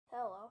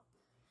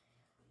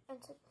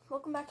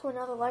Welcome back to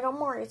another LEGO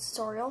Mario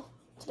tutorial.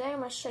 Today I'm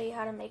going to show you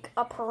how to make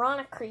a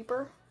piranha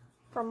creeper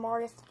from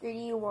Mario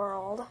 3D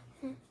World.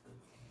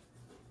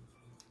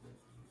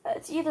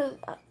 It's either,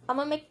 I'm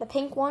going to make the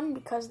pink one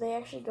because they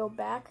actually go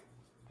back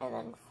and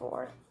then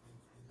forth.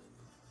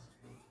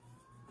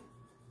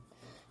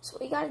 So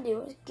what you got to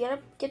do is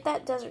get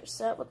that desert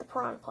set with the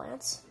piranha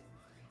plants.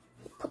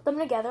 Put them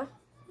together.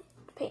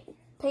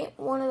 Paint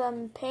one of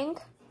them pink.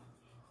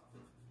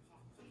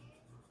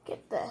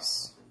 Get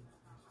this.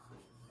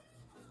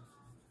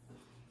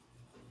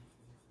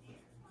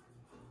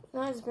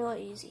 That's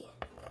really easy.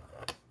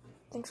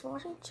 Thanks for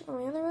watching. Check out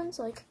my other ones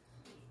like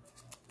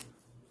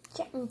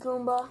Captain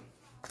Goomba,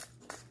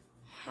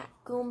 Hat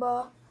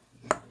Goomba,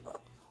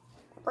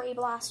 Ray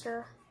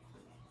Blaster,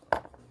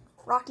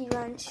 Rocky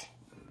Wrench,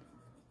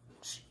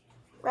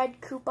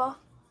 Red Koopa,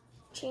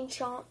 Chain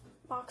Chomp,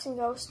 Boxing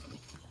Ghost,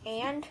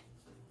 and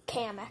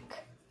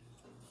Kamek.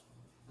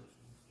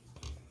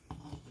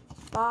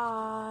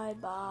 Bye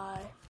bye.